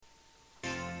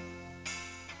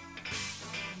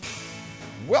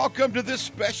Welcome to this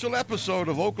special episode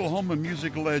of Oklahoma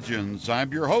Music Legends.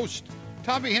 I'm your host,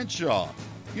 Tommy Henshaw.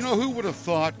 You know, who would have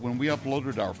thought when we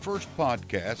uploaded our first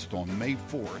podcast on May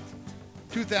 4th,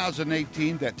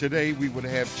 2018, that today we would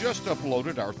have just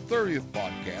uploaded our 30th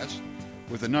podcast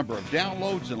with a number of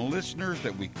downloads and listeners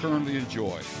that we currently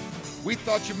enjoy. We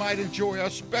thought you might enjoy a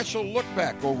special look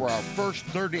back over our first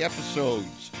 30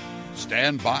 episodes.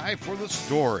 Stand by for the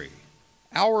story.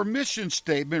 Our mission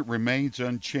statement remains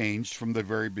unchanged from the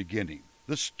very beginning.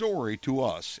 The story to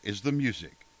us is the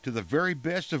music. To the very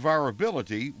best of our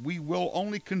ability, we will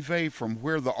only convey from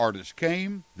where the artist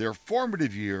came, their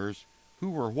formative years,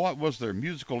 who or what was their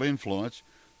musical influence,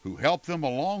 who helped them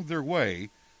along their way,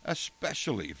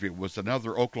 especially if it was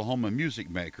another Oklahoma music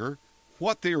maker,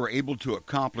 what they were able to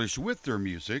accomplish with their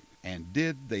music, and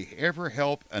did they ever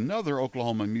help another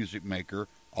Oklahoma music maker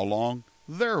along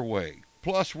their way.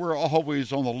 Plus, we're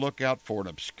always on the lookout for an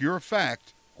obscure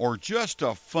fact or just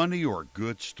a funny or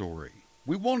good story.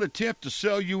 We won't attempt to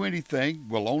sell you anything.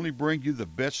 We'll only bring you the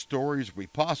best stories we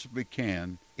possibly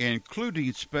can,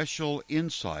 including special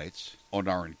insights on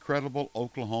our incredible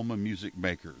Oklahoma music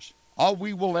makers. All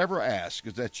we will ever ask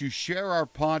is that you share our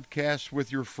podcast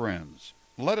with your friends.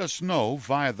 Let us know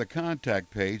via the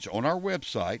contact page on our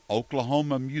website,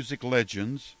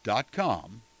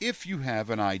 oklahomamusiclegends.com, if you have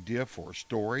an idea for a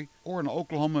story or an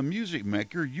Oklahoma music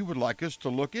maker you would like us to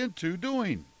look into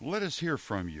doing. Let us hear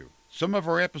from you. Some of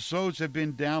our episodes have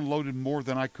been downloaded more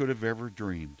than I could have ever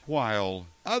dreamed, while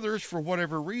others, for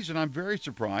whatever reason, I'm very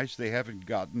surprised they haven't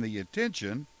gotten the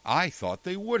attention I thought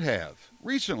they would have.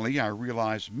 Recently, I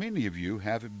realized many of you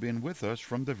haven't been with us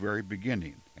from the very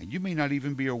beginning, and you may not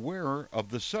even be aware of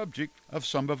the subject of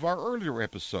some of our earlier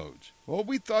episodes. Well,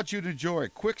 we thought you'd enjoy a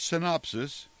quick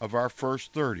synopsis of our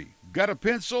first 30. Got a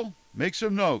pencil? Make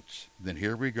some notes. Then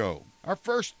here we go. Our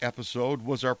first episode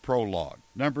was our prologue.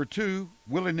 Number 2,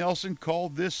 Willie Nelson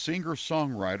called this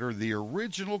singer-songwriter the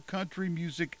original country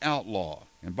music outlaw.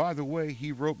 And by the way,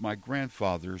 he wrote my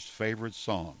grandfather's favorite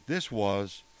song. This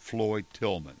was Floyd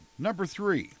Tillman. Number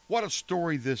 3, what a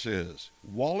story this is.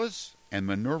 Wallace and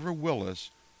Minerva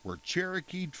Willis were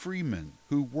Cherokeed freemen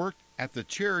who worked at the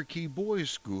Cherokee Boys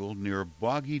School near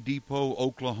Boggy Depot,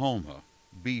 Oklahoma,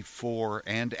 before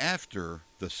and after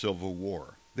the Civil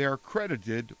War. They are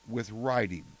credited with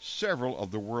writing several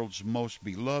of the world's most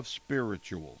beloved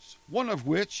spirituals, one of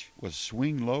which was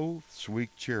Swing Low,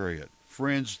 Sweet Chariot.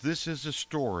 Friends, this is a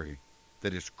story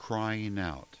that is crying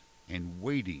out and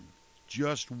waiting,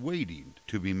 just waiting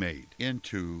to be made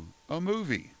into a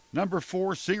movie. Number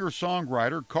 4,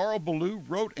 singer-songwriter Carl Ballou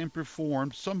wrote and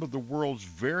performed some of the world's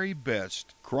very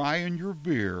best cry in your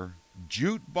beer,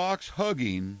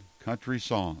 jukebox-hugging country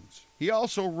songs. He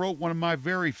also wrote one of my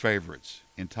very favorites,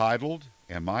 entitled,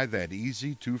 Am I That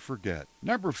Easy to Forget?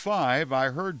 Number 5,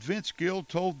 I heard Vince Gill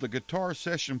told the guitar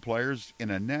session players in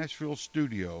a Nashville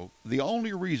studio the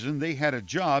only reason they had a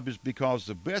job is because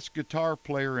the best guitar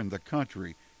player in the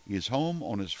country is home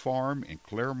on his farm in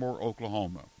Claremore,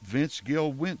 Oklahoma. Vince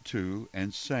Gill went to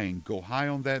and sang Go High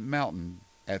on That Mountain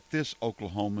at this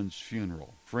Oklahoman's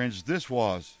funeral. Friends, this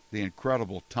was the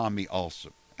incredible Tommy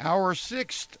Allsup. Our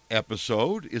 6th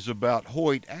episode is about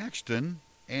Hoyt Axton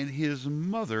and his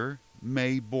mother,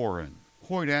 May Boren.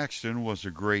 Hoyt Axton was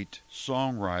a great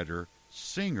songwriter,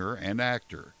 singer, and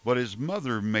actor, but his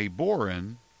mother, May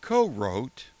Boren,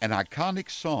 co-wrote an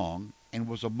iconic song and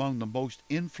was among the most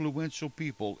influential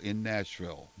people in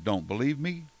Nashville. Don't believe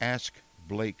me? Ask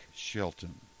Blake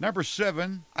Shelton. Number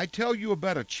 7, I tell you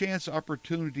about a chance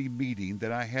opportunity meeting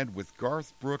that I had with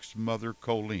Garth Brooks' mother,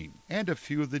 Colleen, and a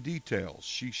few of the details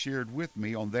she shared with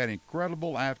me on that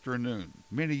incredible afternoon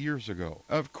many years ago.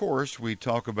 Of course, we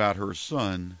talk about her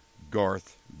son,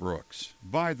 Garth Brooks.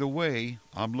 By the way,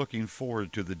 I'm looking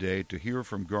forward to the day to hear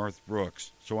from Garth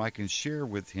Brooks so I can share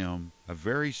with him a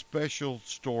very special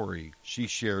story she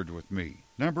shared with me.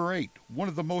 Number 8, one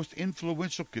of the most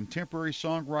influential contemporary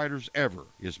songwriters ever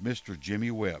is Mr. Jimmy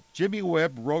Webb. Jimmy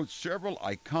Webb wrote several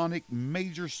iconic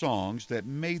major songs that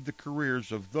made the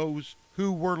careers of those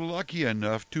who were lucky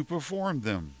enough to perform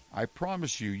them. I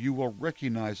promise you, you will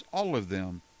recognize all of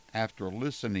them after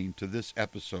listening to this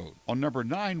episode. On number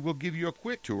 9, we'll give you a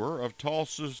quick tour of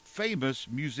Tulsa's famous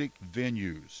music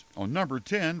venues. On number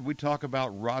 10, we talk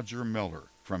about Roger Miller.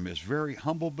 From his very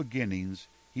humble beginnings,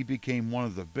 he became one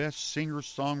of the best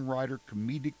singer-songwriter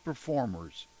comedic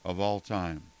performers of all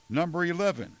time. Number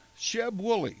 11, Sheb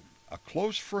Wooley, a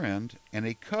close friend and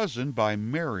a cousin by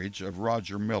marriage of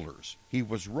Roger Miller's. He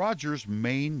was Roger's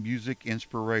main music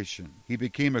inspiration. He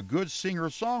became a good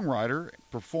singer-songwriter,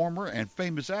 performer, and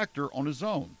famous actor on his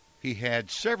own. He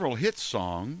had several hit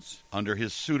songs under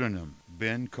his pseudonym,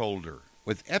 Ben Colder.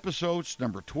 With episodes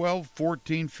number 12,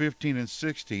 14, 15, and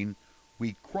 16,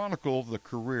 we chronicle the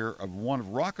career of one of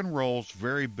rock and roll's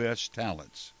very best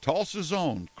talents, Tulsa's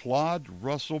own Claude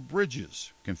Russell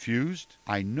Bridges. Confused?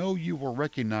 I know you will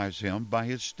recognize him by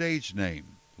his stage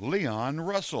name, Leon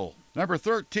Russell. Number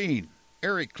 13,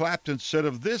 Eric Clapton said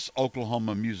of this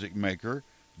Oklahoma music maker,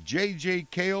 J.J.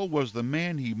 Cale was the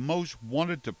man he most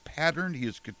wanted to pattern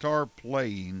his guitar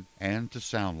playing and to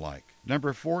sound like.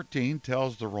 Number 14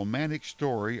 tells the romantic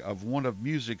story of one of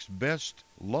music's best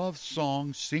love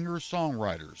song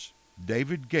singer-songwriters,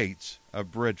 David Gates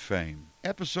of Bread fame.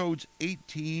 Episodes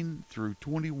 18 through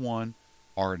 21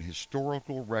 are an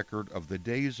historical record of the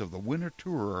days of the winter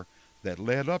tour that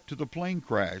led up to the plane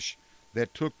crash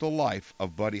that took the life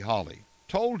of Buddy Holly.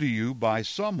 Told to you by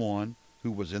someone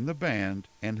who was in the band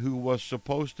and who was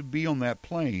supposed to be on that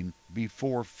plane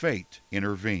before fate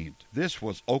intervened. This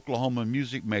was Oklahoma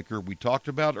music maker we talked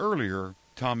about earlier,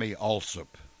 Tommy Allsup.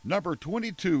 Number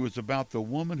 22 is about the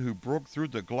woman who broke through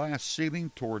the glass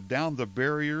ceiling, tore down the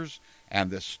barriers, and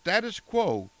the status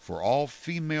quo for all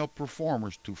female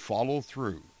performers to follow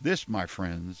through. This, my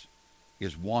friends,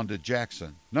 is Wanda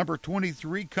Jackson. Number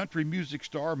 23, country music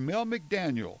star Mel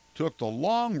McDaniel took the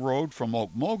long road from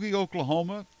Okmulgee,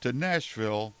 Oklahoma to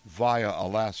Nashville via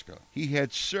Alaska. He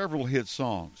had several hit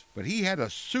songs, but he had a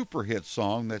super hit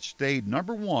song that stayed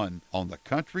number one on the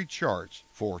country charts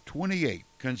for 28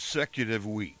 consecutive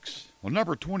weeks. Well,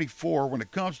 number 24, when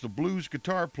it comes to blues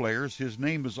guitar players, his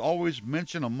name is always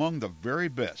mentioned among the very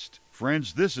best.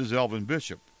 Friends, this is Elvin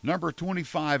Bishop. Number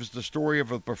 25 is the story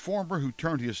of a performer who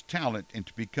turned his talent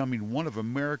into becoming one of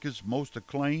America's most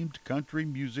acclaimed country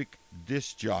music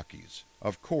disc jockeys.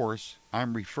 Of course,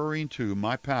 I'm referring to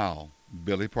my pal,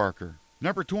 Billy Parker.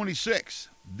 Number 26,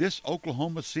 this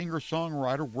Oklahoma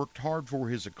singer-songwriter worked hard for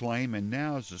his acclaim and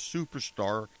now is a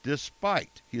superstar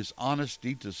despite his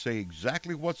honesty to say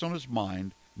exactly what's on his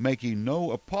mind, making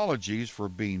no apologies for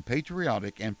being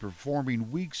patriotic and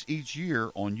performing weeks each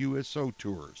year on USO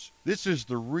tours. This is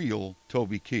the real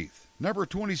Toby Keith. Number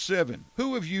 27.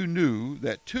 Who of you knew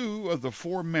that 2 of the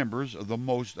 4 members of the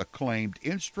most acclaimed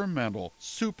instrumental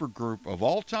supergroup of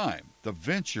all time, the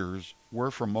Ventures, were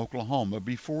from Oklahoma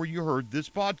before you heard this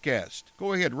podcast?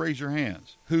 Go ahead, raise your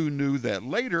hands. Who knew that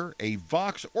later a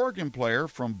Vox organ player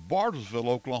from Bartlesville,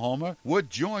 Oklahoma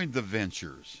would join the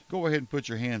Ventures? Go ahead and put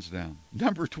your hands down.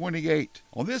 Number 28.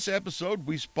 On this episode,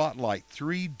 we spotlight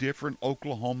 3 different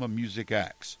Oklahoma music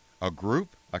acts. A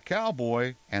group, a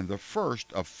cowboy, and the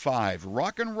first of 5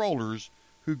 rock and rollers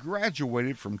who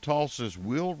graduated from Tulsa's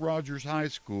Will Rogers High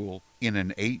School in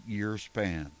an 8-year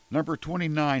span. Number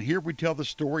 29, here we tell the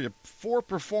story of 4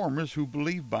 performers who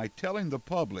believed by telling the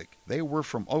public they were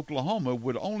from Oklahoma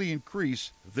would only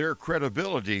increase their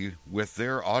credibility with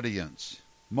their audience.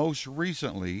 Most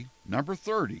recently, number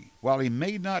 30, while he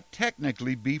may not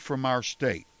technically be from our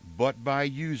state, but by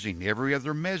using every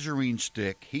other measuring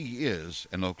stick, he is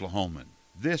an Oklahoman.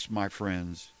 This, my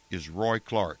friends, is Roy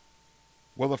Clark.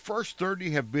 Well, the first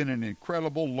 30 have been an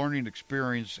incredible learning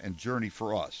experience and journey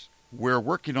for us. We're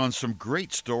working on some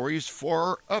great stories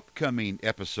for upcoming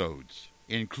episodes,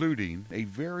 including a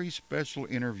very special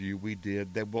interview we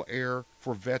did that will air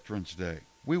for Veterans Day.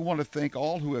 We want to thank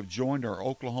all who have joined our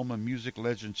Oklahoma Music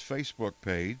Legends Facebook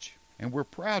page, and we're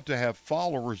proud to have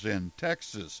followers in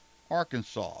Texas,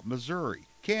 Arkansas, Missouri,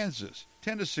 Kansas,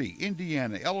 Tennessee,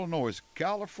 Indiana, Illinois,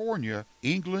 California,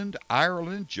 England,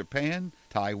 Ireland, Japan,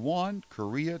 Taiwan,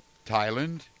 Korea,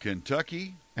 Thailand,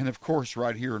 Kentucky, and of course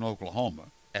right here in Oklahoma,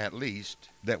 at least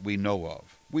that we know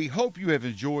of. We hope you have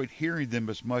enjoyed hearing them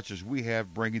as much as we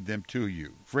have bringing them to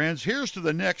you. Friends, here's to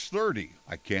the next 30.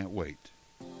 I can't wait.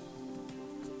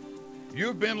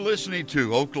 You've been listening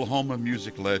to Oklahoma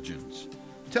Music Legends.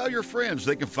 Tell your friends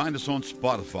they can find us on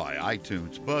Spotify,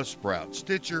 iTunes, Buzzsprout,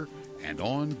 Stitcher, and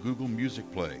on Google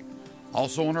Music Play.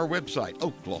 Also on our website,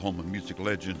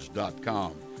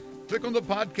 oklahomamusiclegends.com. Click on the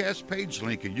podcast page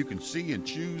link and you can see and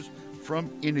choose from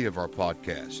any of our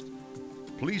podcasts.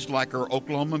 Please like our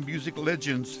Oklahoma Music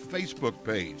Legends Facebook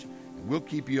page, and we'll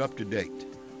keep you up to date.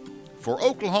 For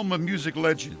Oklahoma Music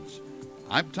Legends,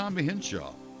 I'm Tommy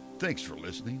Henshaw. Thanks for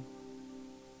listening.